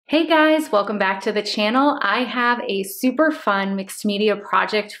Hey guys, welcome back to the channel. I have a super fun mixed media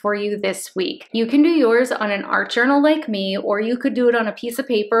project for you this week. You can do yours on an art journal like me, or you could do it on a piece of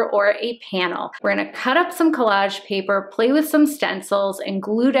paper or a panel. We're gonna cut up some collage paper, play with some stencils, and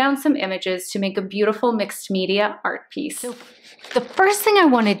glue down some images to make a beautiful mixed media art piece. So the first thing I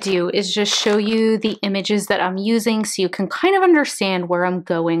wanna do is just show you the images that I'm using so you can kind of understand where I'm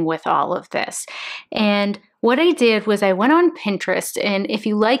going with all of this. And what I did was I went on Pinterest, and if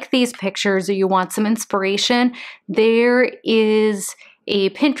you like these pictures or you want some inspiration, there is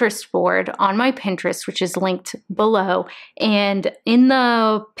a Pinterest board on my Pinterest, which is linked below. And in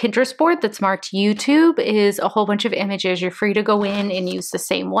the Pinterest board that's marked YouTube is a whole bunch of images. You're free to go in and use the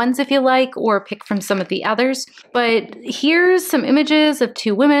same ones if you like, or pick from some of the others. But here's some images of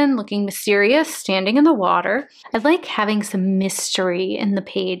two women looking mysterious, standing in the water. I like having some mystery in the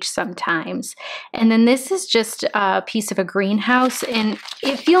page sometimes. And then this is just a piece of a greenhouse. And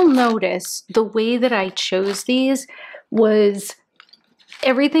if you'll notice, the way that I chose these was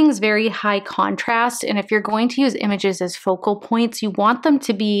everything's very high contrast, and if you're going to use images as focal points, you want them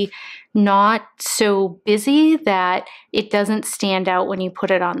to be not so busy that it doesn't stand out when you put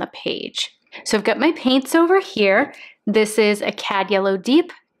it on the page. So I've got my paints over here. This is a cad yellow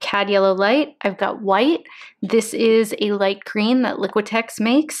deep, cad yellow light. I've got white. This is a light green that Liquitex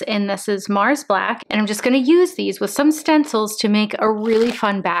makes, and this is Mars Black. And I'm just going to use these with some stencils to make a really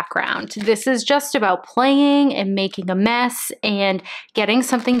fun background. This is just about playing and making a mess and getting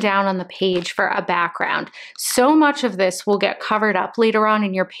something down on the page for a background. So much of this will get covered up later on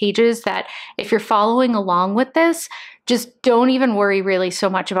in your pages that if you're following along with this, just don't even worry really so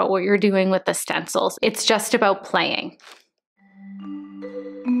much about what you're doing with the stencils. It's just about playing.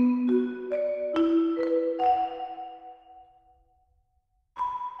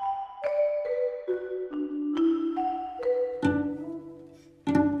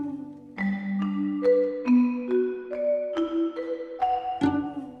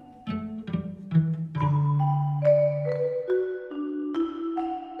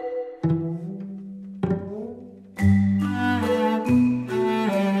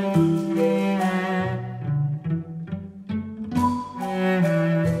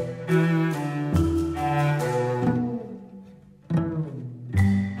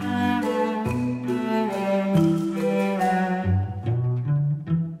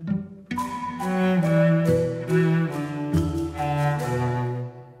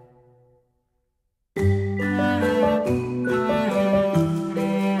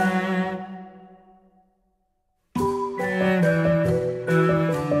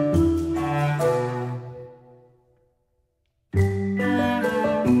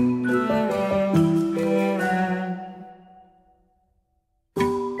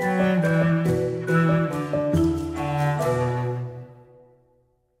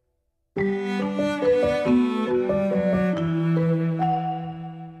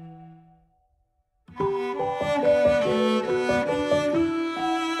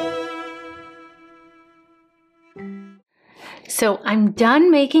 So I'm done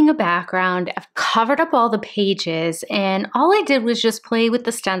making a background. I've covered up all the pages, and all I did was just play with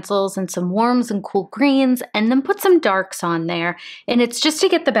the stencils and some warms and cool greens and then put some darks on there. And it's just to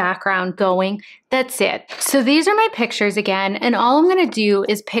get the background going. That's it. So these are my pictures again, and all I'm gonna do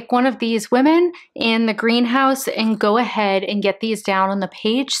is pick one of these women in the greenhouse and go ahead and get these down on the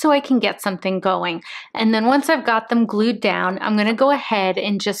page so I can get something going. And then once I've got them glued down, I'm gonna go ahead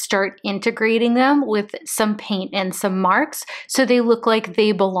and just start integrating them with some paint and some marks so they look like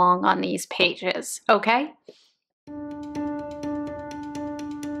they belong on these pages, okay?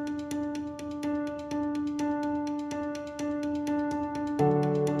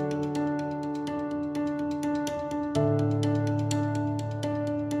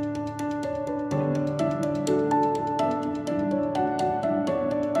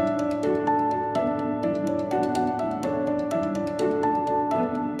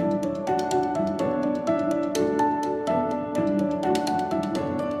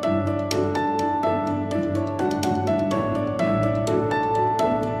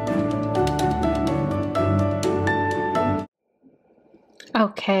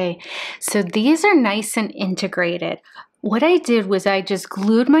 Okay, so these are nice and integrated. What I did was I just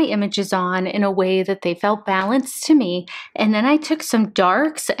glued my images on in a way that they felt balanced to me, and then I took some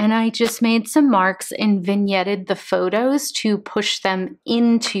darks and I just made some marks and vignetted the photos to push them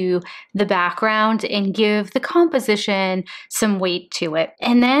into the background and give the composition some weight to it.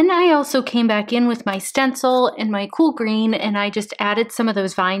 And then I also came back in with my stencil and my cool green, and I just added some of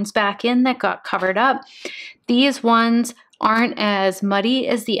those vines back in that got covered up. These ones aren't as muddy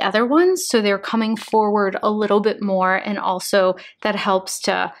as the other ones, so they're coming forward a little bit more, and also that helps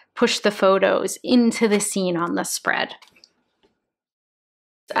to push the photos into the scene on the spread.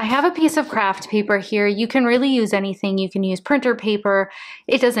 I have a piece of craft paper here. You can really use anything. You can use printer paper.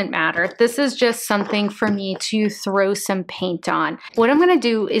 It doesn't matter. This is just something for me to throw some paint on. What I'm going to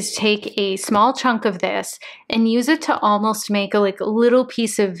do is take a small chunk of this and use it to almost make a little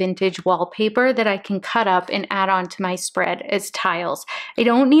piece of vintage wallpaper that I can cut up and add onto my spread as tiles. I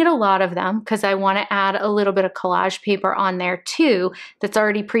don't need a lot of them because I want to add a little bit of collage paper on there too that's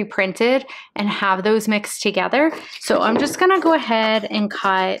already pre-printed and have those mixed together. So I'm just going to go ahead and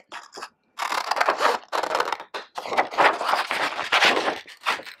cut a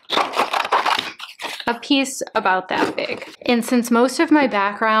piece about that big. And since most of my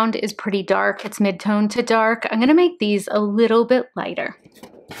background is pretty dark, it's mid-tone to dark, I'm gonna make these a little bit lighter.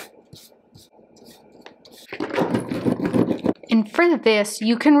 And for this,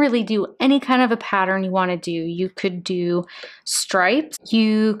 you can really do any kind of a pattern you want to do. You could do stripes,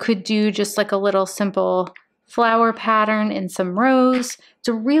 you could do just like a little simple flower pattern and some rose.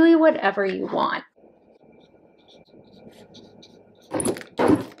 So really whatever you want.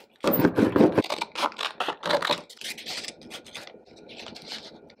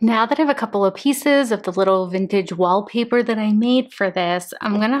 Now that I have a couple of pieces of the little vintage wallpaper that I made for this,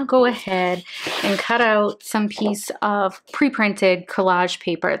 I'm gonna go ahead and cut out some piece of pre-printed collage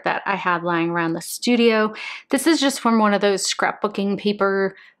paper that I had lying around the studio. This is just from one of those scrapbooking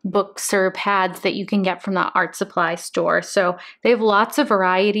paper books or pads that you can get from the art supply store. So they have lots of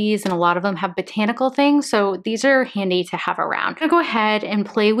varieties and a lot of them have botanical things. So these are handy to have around. I'm gonna go ahead and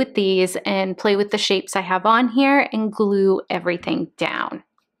play with these and play with the shapes I have on here and glue everything down.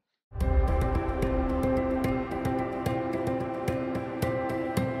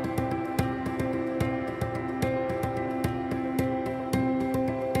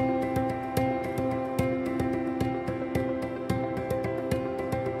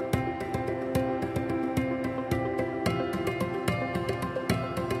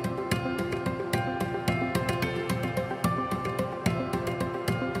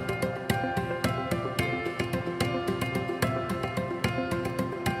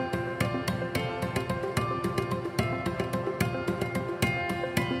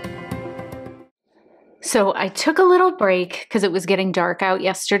 So I took a little break because it was getting dark out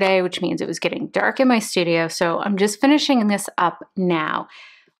yesterday, which means it was getting dark in my studio. So I'm just finishing this up now.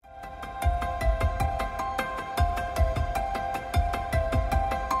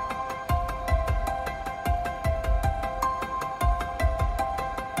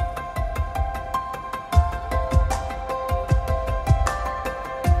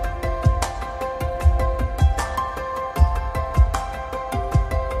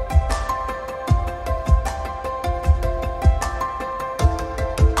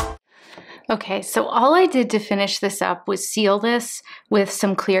 Okay, so all I did to finish this up was seal this with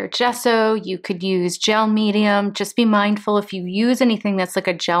some clear gesso. You could use gel medium. Just be mindful if you use anything that's like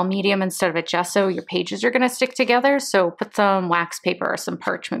a gel medium instead of a gesso, your pages are gonna stick together. So put some wax paper or some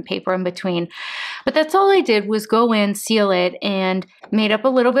parchment paper in between. But that's all I did was go in, seal it, and made up a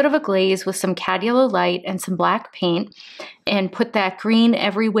little bit of a glaze with some cad yellow light and some black paint, and put that green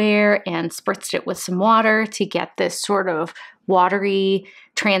everywhere and spritzed it with some water to get this sort of watery,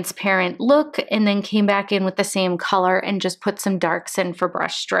 transparent look, and then came back in with the same color and just put some darks in for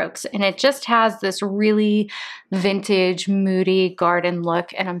brush strokes. And it just has this really vintage, moody garden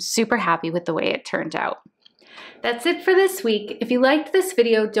look, and I'm super happy with the way it turned out. That's it for this week. If you liked this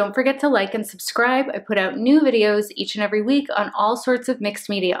video, don't forget to like and subscribe. I put out new videos each and every week on all sorts of mixed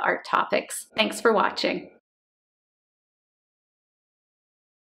media art topics. Thanks for watching.